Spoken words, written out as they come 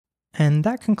And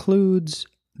that concludes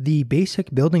the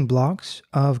basic building blocks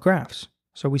of graphs.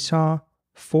 So we saw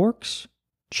forks,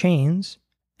 chains,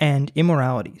 and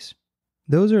immoralities.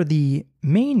 Those are the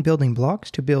main building blocks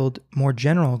to build more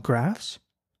general graphs.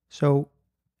 So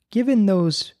given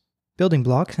those building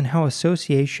blocks and how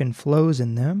association flows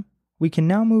in them, we can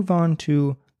now move on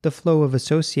to the flow of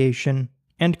association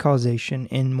and causation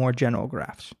in more general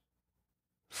graphs.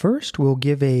 First, we'll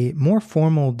give a more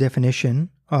formal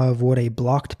definition of what a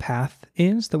blocked path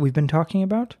is that we've been talking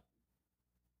about.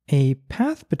 A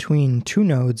path between two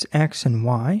nodes x and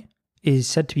y is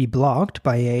said to be blocked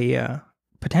by a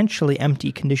potentially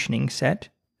empty conditioning set,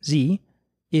 z,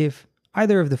 if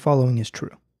either of the following is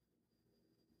true.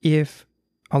 If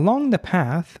along the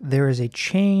path there is a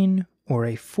chain or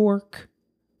a fork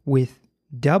with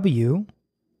w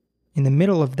in the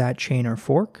middle of that chain or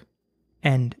fork,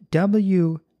 and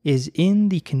w is in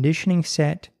the conditioning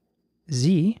set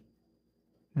z,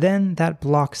 then that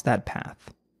blocks that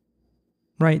path.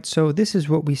 Right, so this is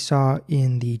what we saw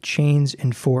in the chains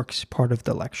and forks part of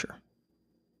the lecture.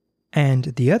 And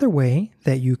the other way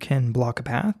that you can block a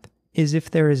path is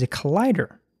if there is a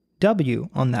collider, w,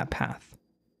 on that path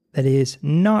that is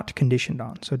not conditioned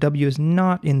on. So w is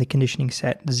not in the conditioning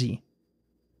set z.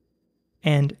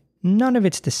 And none of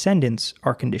its descendants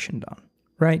are conditioned on,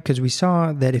 right? Because we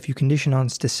saw that if you condition on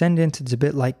its descendants, it's a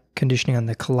bit like conditioning on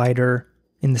the collider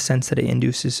in the sense that it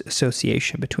induces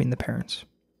association between the parents.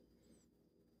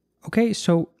 Okay,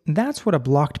 so that's what a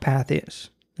blocked path is.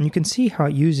 And you can see how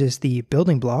it uses the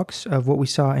building blocks of what we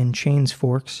saw in chains,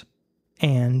 forks,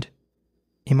 and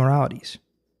immoralities.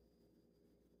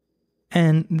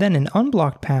 And then an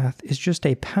unblocked path is just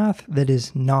a path that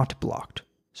is not blocked.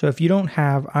 So if you don't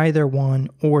have either one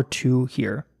or two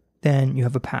here, then you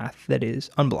have a path that is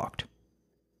unblocked.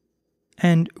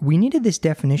 And we needed this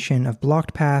definition of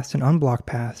blocked paths and unblocked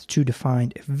paths to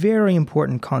define a very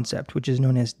important concept, which is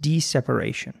known as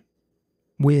dseparation.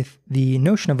 With the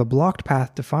notion of a blocked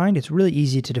path defined, it's really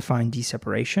easy to define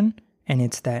dseparation, and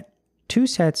it's that two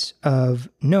sets of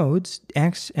nodes,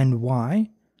 x and y,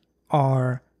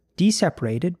 are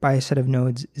deseparated by a set of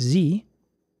nodes z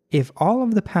if all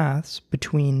of the paths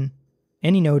between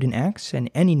any node in x and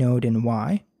any node in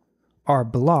y are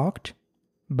blocked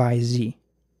by z.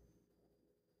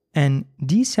 And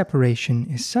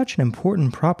dseparation is such an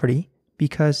important property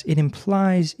because it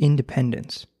implies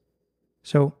independence.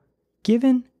 So,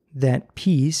 given that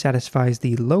P satisfies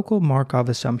the local Markov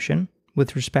assumption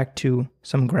with respect to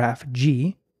some graph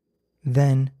G,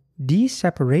 then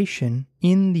dseparation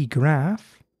in the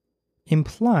graph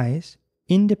implies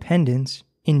independence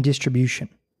in distribution.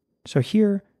 So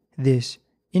here, this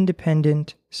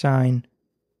independent sign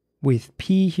with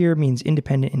P here means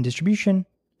independent in distribution,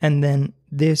 and then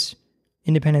this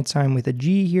independent sign with a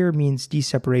G here means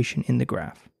dseparation in the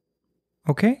graph.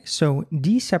 Okay, so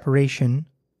dseparation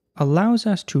allows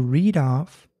us to read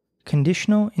off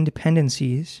conditional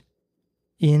independencies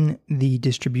in the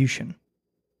distribution.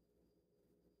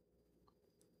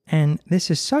 And this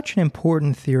is such an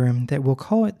important theorem that we'll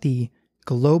call it the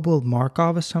global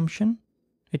Markov assumption.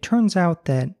 It turns out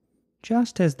that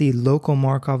just as the local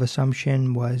Markov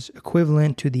assumption was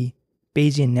equivalent to the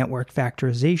Bayesian network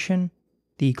factorization,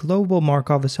 the global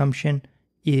Markov assumption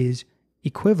is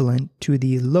equivalent to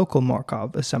the local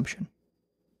Markov assumption.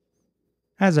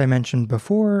 As I mentioned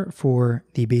before, for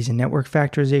the Bayesian network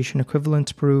factorization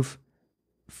equivalence proof,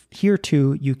 here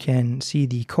too you can see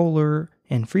the Kohler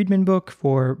and Friedman book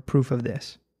for proof of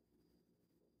this.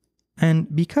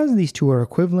 And because these two are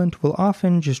equivalent, we'll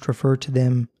often just refer to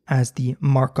them as the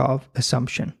Markov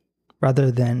assumption,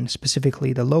 rather than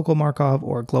specifically the local Markov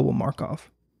or global Markov.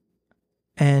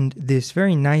 And this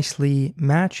very nicely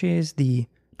matches the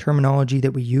terminology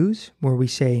that we use, where we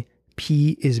say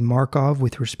P is Markov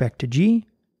with respect to G.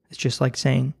 It's just like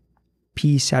saying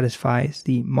P satisfies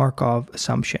the Markov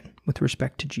assumption with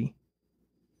respect to G.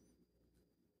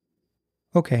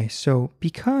 Okay, so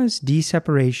because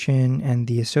dseparation and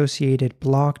the associated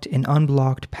blocked and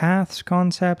unblocked paths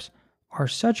concepts are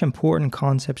such important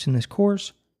concepts in this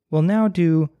course, we'll now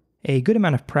do a good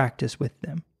amount of practice with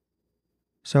them.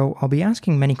 So I'll be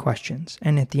asking many questions,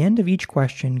 and at the end of each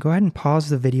question, go ahead and pause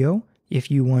the video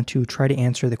if you want to try to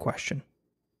answer the question.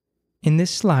 In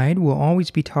this slide, we'll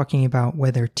always be talking about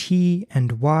whether t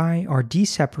and y are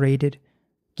deseparated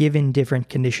given different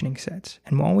conditioning sets,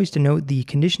 and we'll always denote the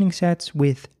conditioning sets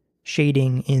with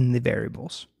shading in the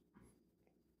variables.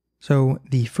 So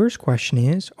the first question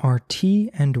is, are t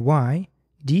and y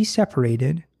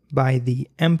deseparated by the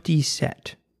empty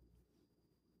set?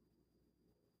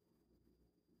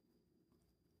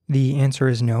 The answer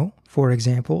is no. For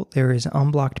example, there is an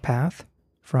unblocked path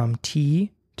from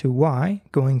t to y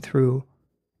going through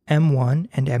m1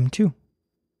 and m2.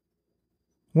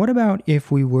 What about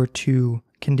if we were to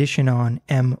condition on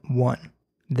m1?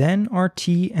 Then are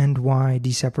t and y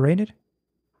deseparated?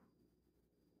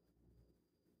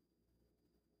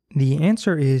 The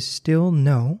answer is still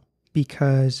no,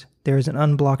 because there's an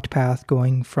unblocked path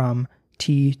going from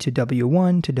t to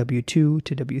w1 to w2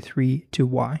 to w3 to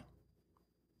y.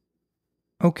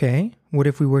 Okay, what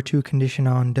if we were to condition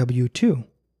on w2?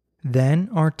 Then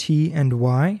are t and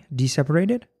y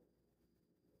deseparated?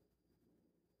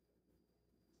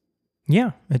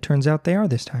 Yeah, it turns out they are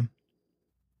this time.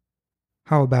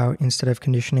 How about instead of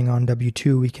conditioning on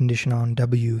w2, we condition on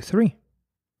w3?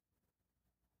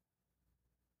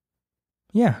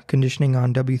 Yeah, conditioning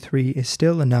on w3 is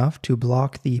still enough to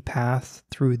block the path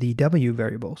through the w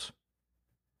variables.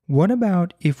 What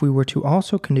about if we were to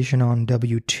also condition on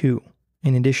w2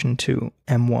 in addition to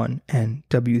m1 and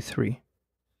w3?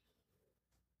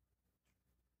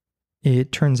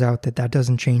 It turns out that that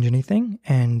doesn't change anything,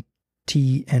 and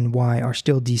t and y are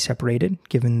still deseparated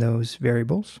given those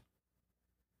variables.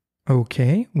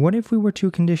 Okay, what if we were to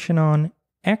condition on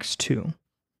x2?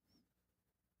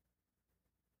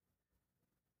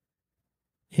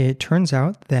 It turns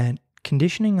out that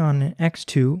conditioning on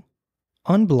x2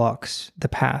 unblocks the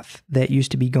path that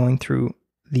used to be going through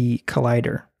the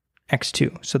collider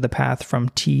x2, so the path from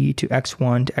t to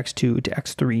x1 to x2 to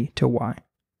x3 to y.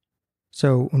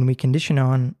 So when we condition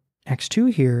on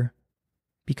x2 here,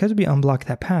 because we unblock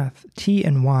that path, t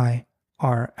and y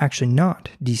are actually not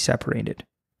deseparated,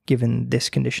 given this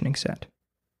conditioning set.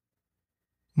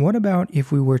 What about if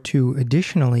we were to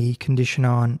additionally condition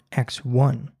on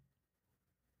x1?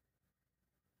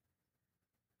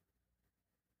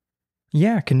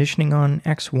 Yeah, conditioning on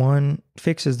x1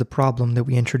 fixes the problem that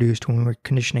we introduced when we were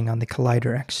conditioning on the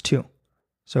collider x2.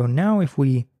 So now if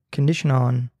we condition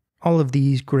on all of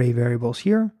these gray variables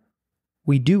here,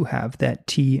 we do have that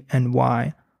t and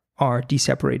y are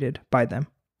deseparated by them.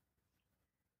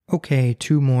 Okay,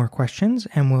 2 more questions,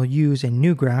 and we'll use a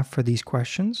new graph for these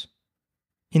questions.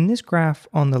 In this graph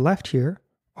on the left here,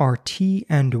 are t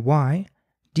and y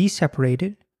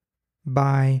deseparated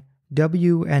by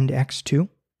w and x2?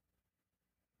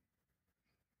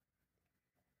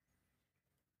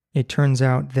 It turns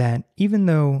out that even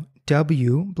though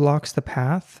w blocks the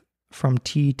path from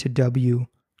t to w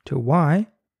to y,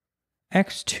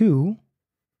 x2,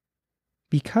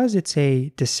 because it's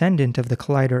a descendant of the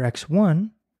collider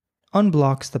x1,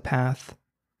 unblocks the path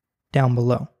down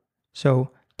below.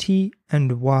 So t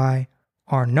and y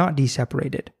are not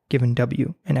deseparated given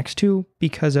w and x2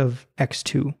 because of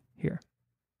x2 here.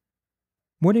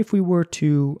 What if we were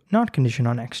to not condition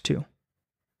on x2?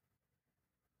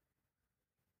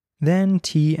 Then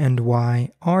t and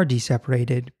y are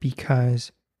deseparated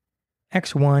because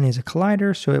x1 is a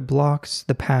collider, so it blocks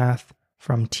the path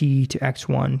from t to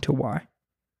x1 to y.